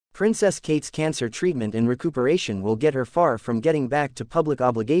Princess Kate's cancer treatment and recuperation will get her far from getting back to public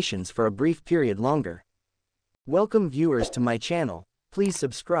obligations for a brief period longer. Welcome viewers to my channel. Please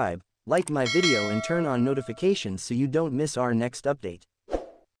subscribe, like my video and turn on notifications so you don't miss our next update.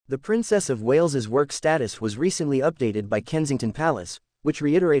 The Princess of Wales's work status was recently updated by Kensington Palace, which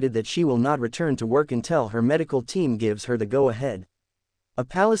reiterated that she will not return to work until her medical team gives her the go-ahead. A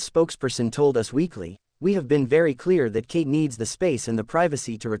palace spokesperson told Us Weekly, "We have been very clear that Kate needs the space and the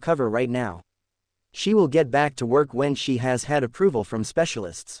privacy to recover right now. She will get back to work when she has had approval from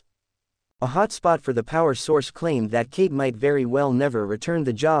specialists." A hotspot for the power source claimed that Kate might very well never return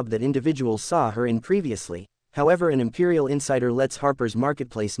the job that individuals saw her in previously. However, an Imperial insider lets Harper's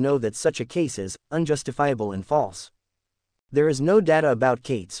Marketplace know that such a case is unjustifiable and false. There is no data about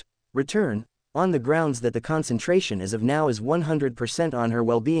Kate's return, on the grounds that the concentration as of now is 100% on her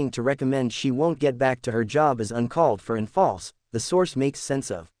well-being. To recommend she won't get back to her job is uncalled for and false, the source makes sense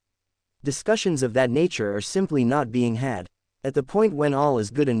of. Discussions of that nature are simply not being had. At the point when all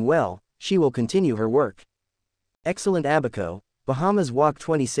is good and well, she will continue her work. Excellent Abaco, Bahamas. Walk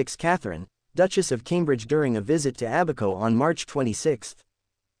 26 Catherine, Duchess of Cambridge during a visit to Abaco on March 26,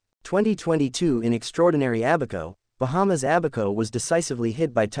 2022. In extraordinary Abaco, Bahamas. Abaco was decisively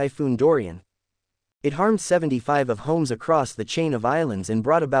hit by Typhoon Dorian. It harmed 75 of homes across the chain of islands and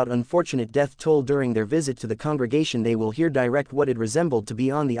brought about unfortunate death toll. During their visit to the congregation, they will hear direct what it resembled to be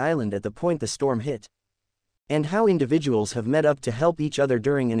on the island at the point the storm hit, and how individuals have met up to help each other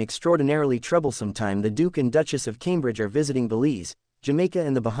during an extraordinarily troublesome time. The Duke and Duchess of Cambridge are visiting Belize, Jamaica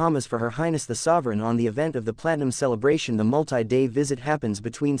and the Bahamas for Her Highness the Sovereign on the event of the Platinum Celebration. The multi-day visit happens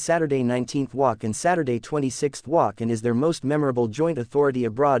between Saturday 19th walk and Saturday 26th walk and is their most memorable joint authority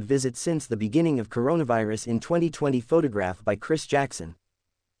abroad visit since the beginning of coronavirus in 2020. Photograph by Chris Jackson.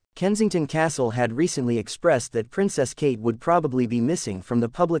 Kensington Castle had recently expressed that Princess Kate would probably be missing from the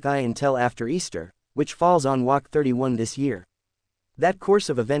public eye until after Easter, which falls on Walk 31 this year. That course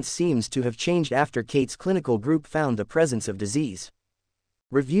of events seems to have changed after Kate's clinical group found the presence of disease.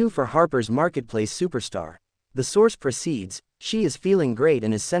 Review for Harper's Marketplace superstar. The source proceeds, "She is feeling great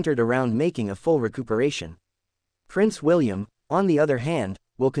and is centered around making a full recuperation." Prince William, on the other hand,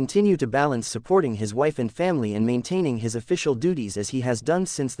 will continue to balance supporting his wife and family and maintaining his official duties as he has done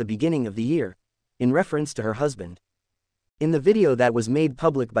since the beginning of the year, in reference to her husband. In the video that was made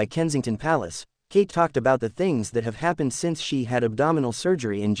public by Kensington Palace, Kate talked about the things that have happened since she had abdominal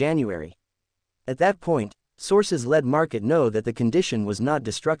surgery in January. At that point, sources let Market know that the condition was not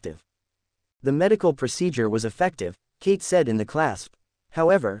destructive. The medical procedure was effective, Kate said in the clasp.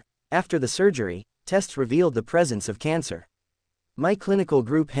 However, after the surgery, tests revealed the presence of cancer. "My clinical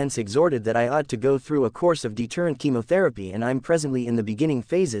group hence exhorted that I ought to go through a course of deterrent chemotherapy, and I'm presently in the beginning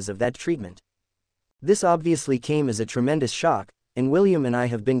phases of that treatment. This obviously came as a tremendous shock, and William and I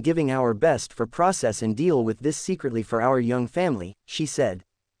have been giving our best for process and deal with this secretly for our young family," she said.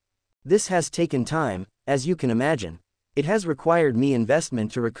 "This has taken time, as you can imagine. It has required me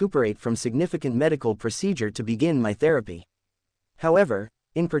investment to recuperate from significant medical procedure to begin my therapy. However,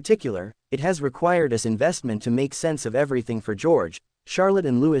 in particular, it has required us investment to make sense of everything for George, Charlotte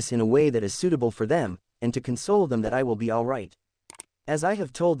and Louis in a way that is suitable for them, and to console them that I will be all right. As I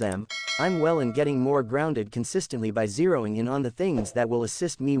have told them, I'm well and getting more grounded consistently by zeroing in on the things that will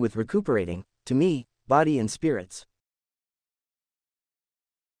assist me with recuperating, to me, body and spirits.